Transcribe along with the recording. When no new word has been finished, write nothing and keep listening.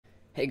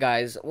Hey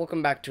guys,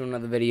 welcome back to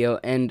another video,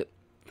 and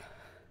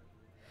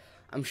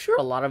I'm sure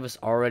a lot of us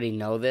already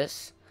know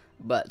this,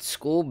 but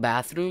school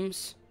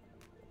bathrooms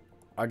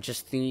are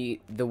just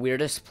the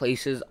weirdest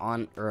places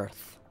on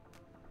earth.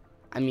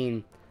 I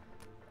mean,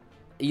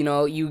 you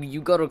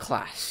go to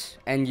class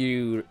and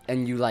you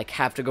like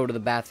have to go to the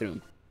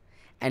bathroom,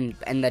 and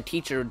the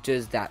teacher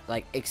does that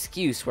like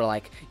excuse where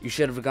like you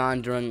should have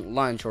gone during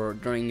lunch or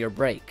during your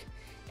break,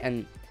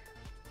 and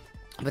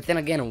but then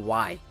again,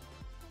 why?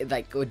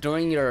 Like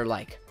during your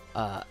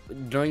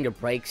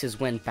breaks is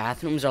when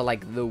bathrooms are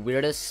like the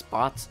weirdest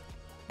spots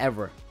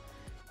ever.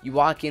 You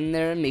walk in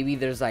there, maybe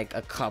there's like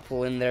a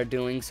couple in there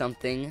doing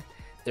something.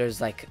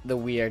 There's like the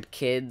weird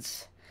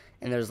kids,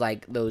 and there's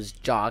like those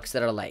jocks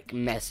that are like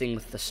messing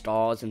with the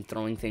stalls and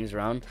throwing things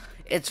around.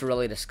 It's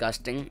really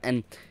disgusting,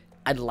 and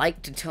I'd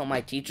like to tell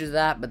my teachers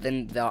that, but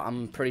then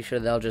I'm pretty sure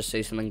they'll just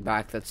say something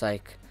back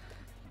that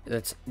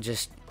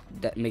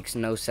makes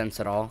no sense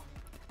at all.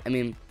 I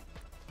mean,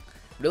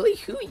 really,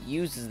 who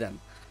uses them?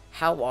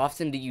 How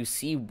often do you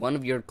see one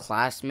of your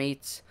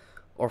classmates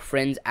or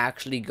friends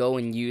actually go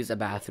and use a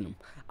bathroom?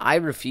 I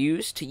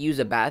refuse to use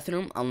a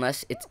bathroom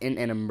unless it's in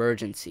an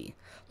emergency.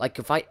 Like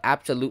if I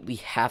absolutely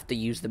have to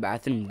use the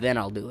bathroom, then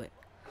I'll do it.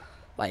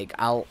 Like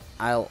I'll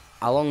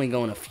only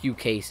go in a few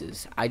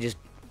cases.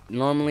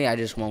 Normally I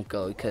just won't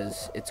go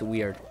because it's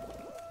weird.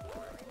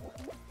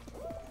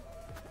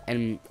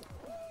 And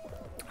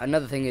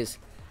another thing is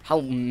how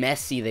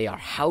messy they are.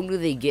 How do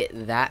they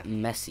get that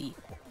messy?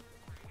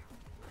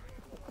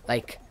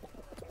 Like,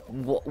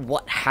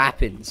 what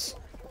happens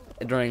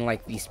during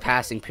like these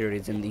passing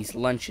periods and these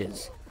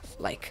lunches?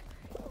 Like,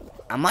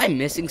 am I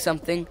missing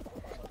something?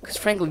 Because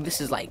frankly,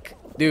 this is like,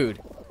 dude.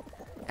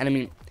 And I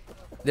mean,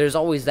 there's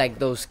always like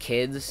those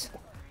kids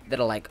that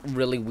are like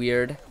really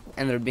weird,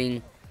 and they're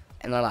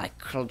like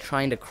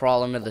trying to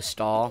crawl under the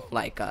stall.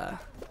 Like, I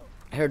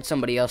heard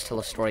somebody else tell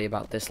a story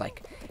about this,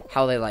 like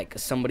how they like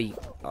somebody.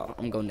 Oh,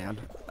 I'm going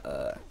down.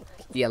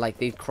 Yeah, like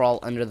they crawl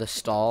under the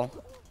stall.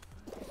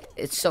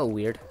 It's so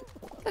weird.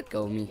 Let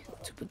go of me,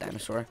 stupid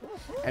dinosaur.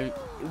 And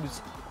it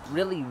was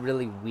really,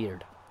 really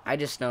weird. I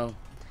just know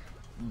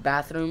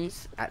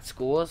bathrooms at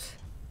schools,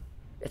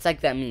 it's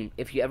like that meme.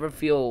 If you ever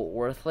feel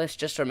worthless,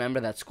 just remember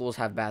that schools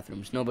have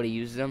bathrooms. Nobody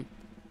uses them.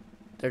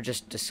 They're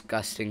just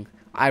disgusting.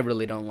 I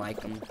really don't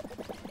like them.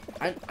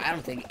 I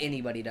don't think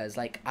anybody does.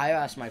 Like, I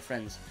asked my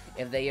friends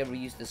if they ever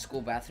used the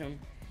school bathroom,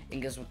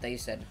 and guess what they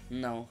said?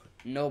 No,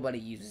 nobody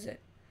uses it.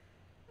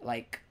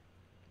 Like,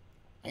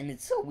 and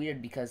it's so weird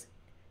because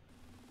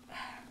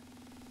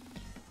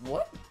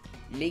what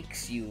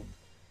makes you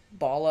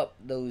ball up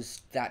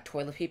that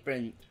toilet paper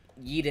and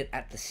yeet it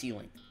at the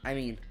ceiling? I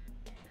mean,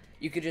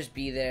 you could just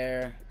be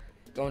there,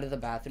 going to the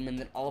bathroom, and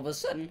then all of a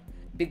sudden,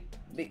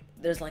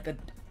 there's like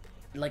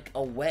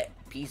a wet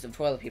piece of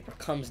toilet paper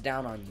comes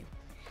down on you.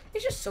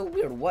 It's just so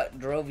weird. What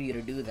drove you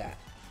to do that?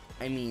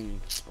 I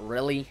mean,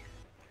 really?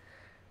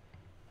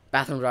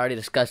 Bathrooms are already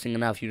disgusting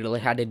enough. You really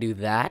had to do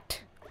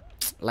that?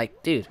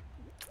 Like, dude,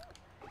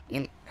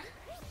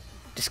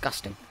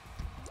 disgusting.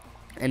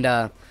 And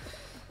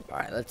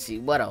alright, let's see,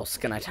 what else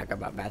can I talk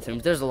about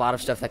bathrooms? There's a lot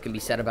of stuff that can be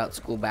said about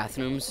school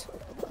bathrooms.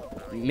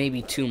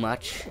 Maybe too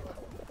much.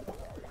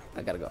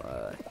 I gotta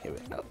go, here we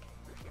go.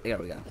 There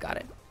we go, got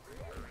it.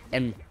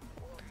 And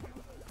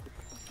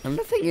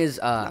another thing is,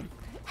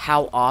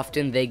 how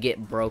often they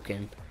get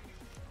broken.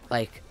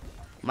 Like,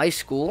 my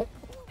school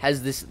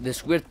has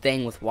this weird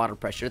thing with water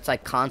pressure. It's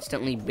like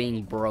constantly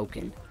being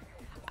broken.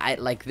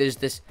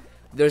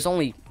 There's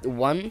only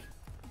one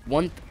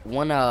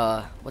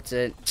what's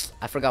it?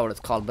 I forgot what it's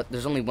called, but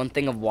there's only one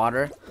thing of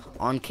water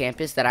on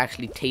campus that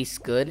actually tastes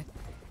good,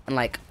 and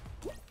like,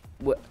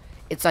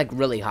 it's like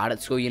really hot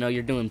at school. You know,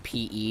 you're doing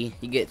PE,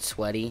 you get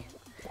sweaty,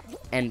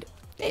 and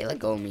hey, let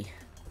go of me.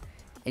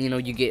 And you know,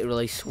 you get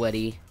really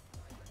sweaty,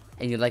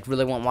 and you like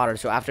really want water.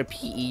 So after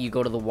PE, you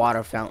go to the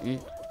water fountain,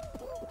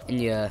 and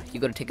you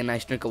go to take a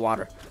nice drink of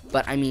water.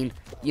 But I mean,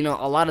 you know,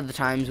 a lot of the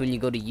times when you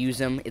go to use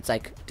them, it's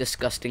like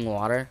disgusting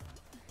water.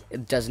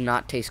 It does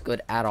not taste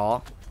good at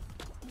all.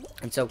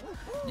 And so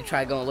you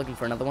try going looking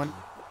for another one,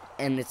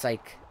 and it's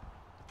like,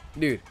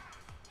 dude,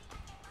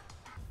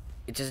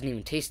 it doesn't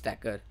even taste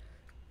that good.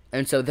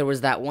 And so there was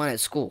that one at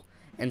school,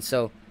 and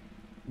so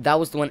that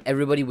was the one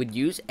everybody would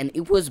use, and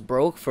it was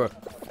broke for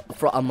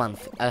a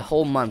month, a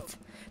whole month.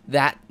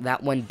 That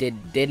one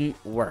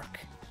didn't work,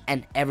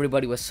 and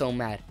everybody was so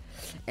mad.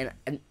 And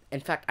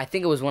in fact, I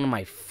think it was one of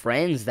my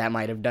friends that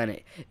might have done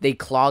it. They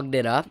clogged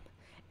it up,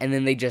 and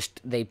then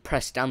they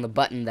pressed down the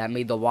button that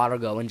made the water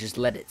go and just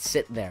let it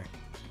sit there.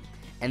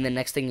 And the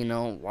next thing you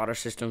know, water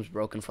system's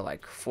broken for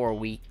like 4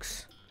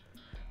 weeks,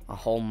 a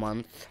whole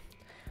month,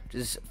 which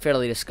is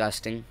fairly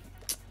disgusting,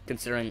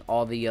 considering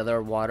all the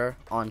other water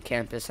on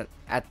campus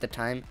at the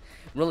time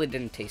really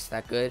didn't taste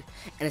that good.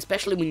 And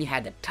especially when you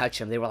had to touch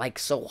them, they were like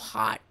so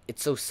hot.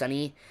 It's so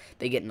sunny,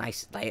 they get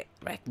nice, like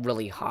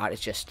really hot.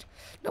 It's just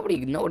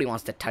nobody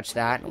wants to touch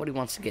that. Nobody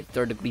wants to get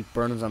third-degree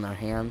burns on their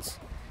hands.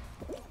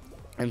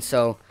 And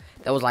so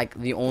that was like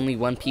the only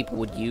one people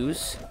would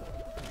use.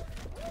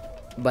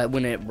 But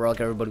when it broke,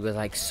 everybody was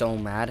like so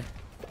mad.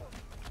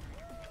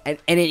 And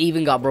it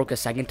even got broke a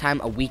second time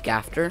a week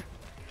after,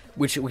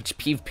 which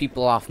peeved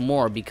people off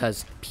more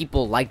because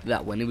people liked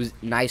that one. It was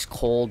nice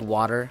cold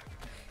water.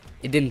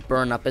 It didn't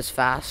burn up as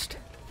fast.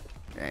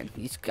 Man,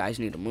 these guys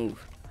need to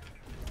move.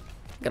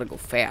 Gotta go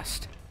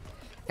fast.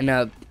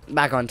 And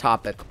back on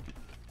topic.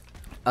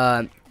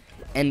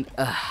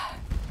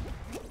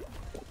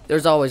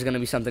 There's always gonna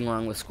be something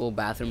wrong with school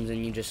bathrooms,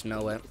 and you just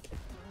know it.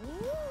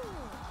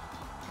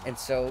 And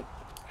so,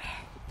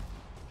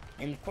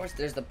 and of course,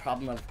 there's the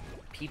problem of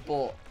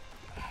people.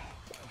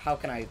 How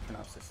can I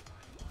pronounce this?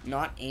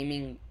 Not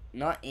aiming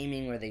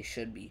where they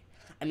should be.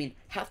 I mean,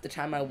 half the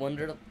time I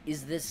wonder,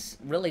 is this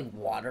really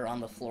water on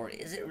the floor?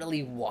 Is it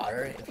really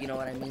water, if you know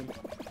what I mean?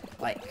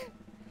 Like,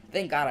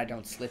 thank God I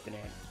don't slip in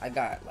it. I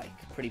got, like,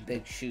 pretty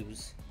big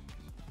shoes.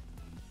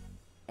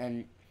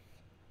 And,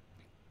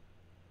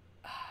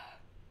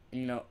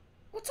 you know,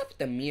 what's up with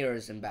the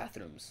mirrors in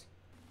bathrooms?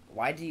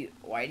 Why do you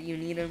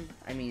need them?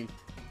 I mean,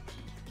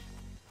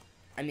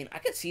 I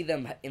could see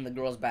them in the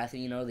girls'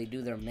 bathroom, you know, they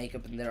do their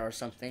makeup in there or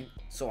something,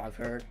 so I've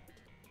heard.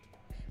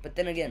 But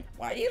then again,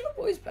 why do you in the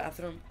boys'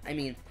 bathroom? I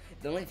mean,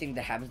 the only thing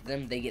that happens to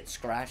them, they get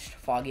scratched,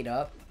 foggied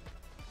up,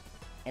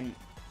 and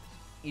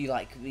you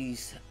like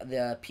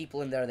the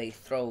people in there, they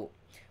throw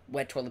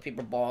wet toilet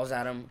paper balls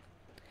at them.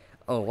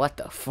 Oh, what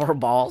the 4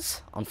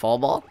 balls on fall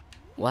ball?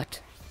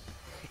 What?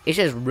 It's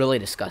just really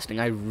disgusting.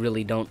 I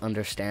really don't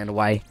understand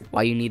why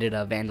you needed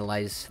to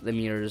vandalize the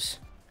mirrors.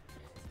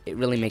 It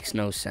really makes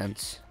no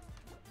sense.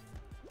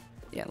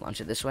 Yeah, launch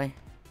it this way.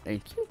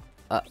 Thank you.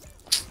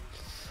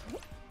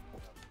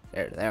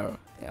 There,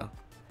 yeah.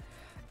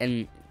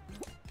 And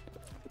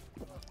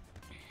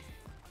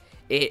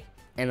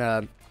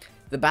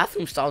the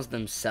bathroom stalls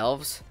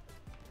themselves,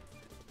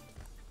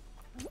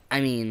 I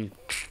mean,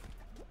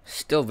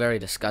 still very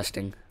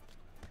disgusting.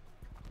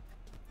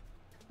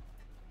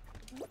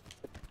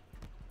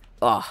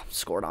 Oh,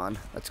 scored on.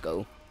 Let's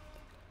go.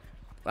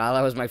 Wow,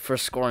 that was my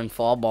first score in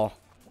fall ball.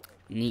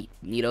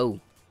 Neato.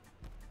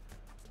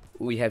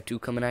 We have 2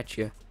 coming at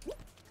you.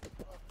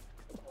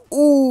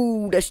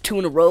 Ooh, that's 2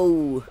 in a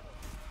row.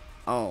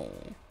 Oh.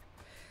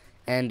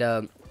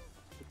 And,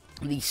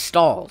 these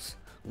stalls.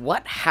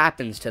 What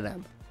happens to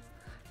them?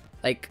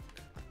 Like,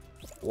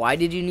 why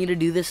did you need to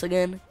do this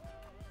again?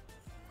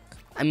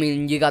 I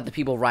mean, you got the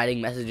people writing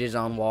messages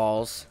on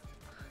walls.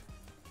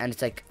 And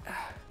it's like,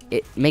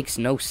 it makes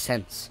no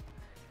sense.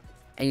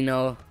 And, you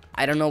know,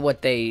 I don't know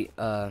what they,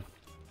 and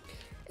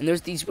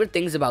there's these weird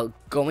things about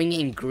going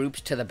in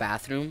groups to the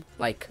bathroom.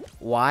 Like,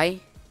 why?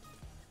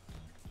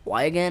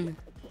 Why again?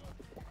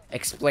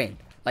 Explain.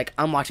 Like,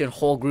 I'm watching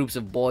whole groups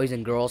of boys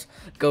and girls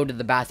go to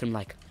the bathroom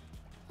like,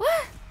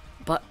 what?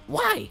 But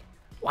why?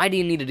 Why do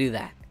you need to do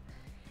that?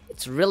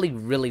 It's really,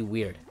 really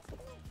weird.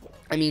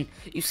 I mean,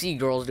 you see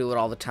girls do it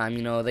all the time,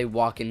 you know, they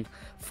walk in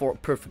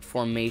perfect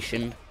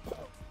formation.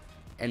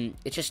 And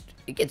it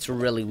gets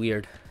really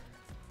weird.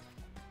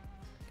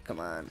 Come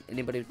on,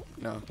 anybody?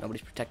 No,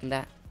 nobody's protecting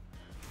that.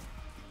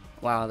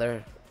 Wow,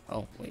 they're,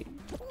 oh, wait.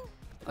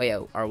 Oh yeah,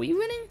 are we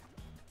winning?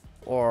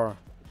 Or,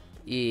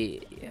 yeah,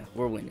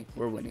 we're winning.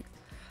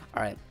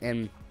 Alright,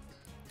 and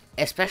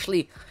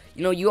especially,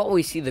 you know, you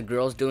always see the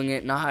girls doing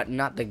it,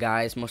 not the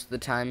guys most of the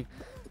time.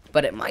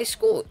 But at my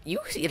school, you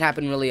see it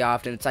happen really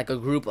often. It's like a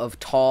group of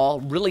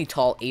really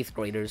tall 8th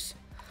graders.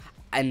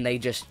 And they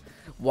just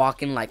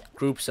walk in like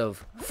groups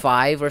of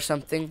 5 or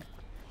something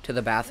to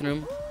the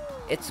bathroom.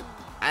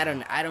 I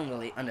don't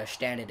really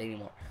understand it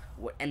anymore.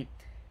 And,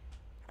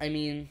 I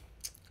mean,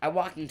 I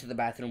walked into the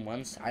bathroom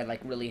once. I like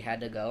really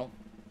had to go.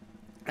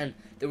 And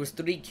there was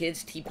 3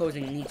 kids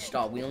T-posing in each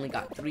stall. We only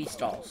got 3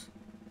 stalls.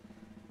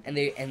 And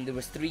there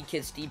was 3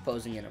 kids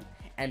T-posing in them.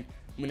 And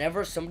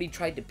whenever somebody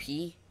tried to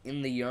pee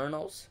in the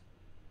urinals,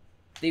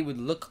 they would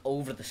look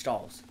over the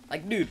stalls.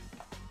 Like, dude.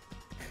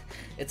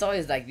 It's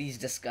always like these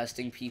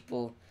disgusting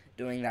people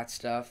doing that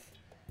stuff.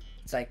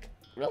 It's like,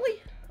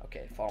 really?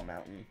 Okay, Fall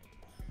Mountain.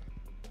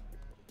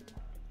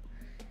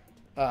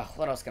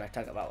 What else can I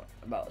talk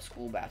about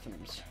school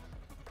bathrooms?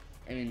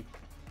 I mean,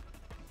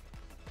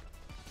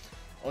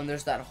 and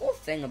there's that whole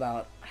thing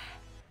about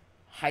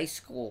high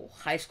school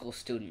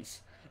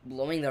students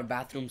blowing their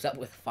bathrooms up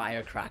with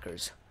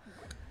firecrackers.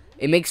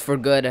 It makes for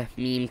good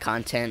meme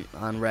content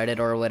on Reddit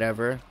or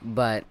whatever,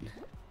 but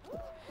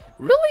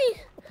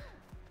really?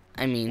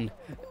 I mean,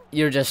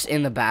 you're just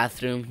in the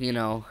bathroom, you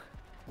know,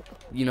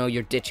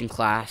 you're ditching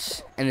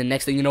class, and the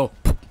next thing you know,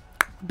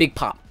 big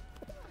pop.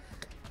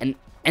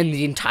 And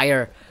the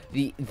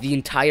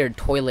entire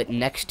toilet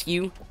next to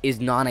you is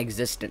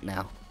non-existent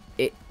now.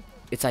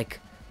 It's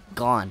like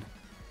gone.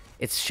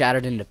 It's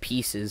shattered into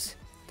pieces.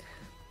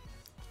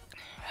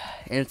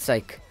 And it's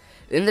like,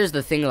 then there's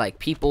the thing, like,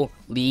 people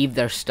leave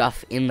their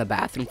stuff in the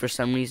bathroom for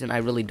some reason. I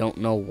really don't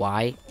know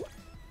why.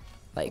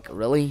 Like,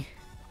 really?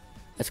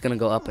 That's gonna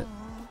go up and,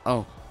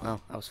 oh, wow,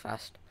 that was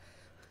fast.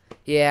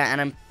 Yeah, and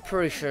I'm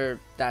pretty sure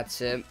that's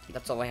it.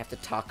 That's all I have to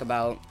talk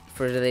about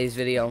for today's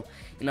video.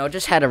 You know,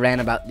 just had a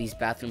rant about these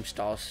bathroom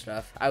stall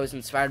stuff. I was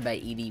inspired by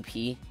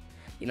EDP.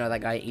 You know,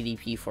 that guy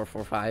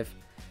EDP445.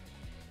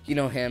 you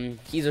know him.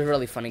 He's a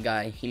really funny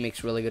guy. He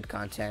makes really good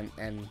content,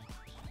 and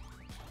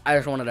I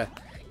just wanted to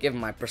give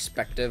my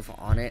perspective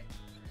on it.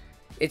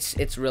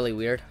 It's really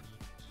weird.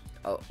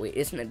 Oh wait,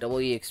 isn't it double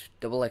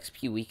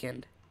XP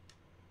weekend?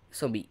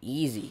 This will be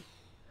easy.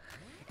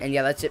 And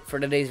yeah, that's it for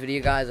today's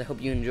video, guys. I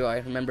hope you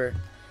enjoy. Remember,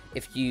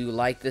 if you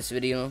like this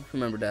video,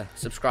 remember to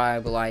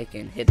subscribe, like,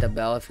 and hit the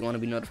bell if you want to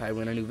be notified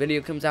when a new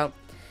video comes out.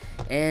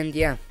 And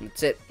yeah,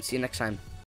 that's it. See you next time.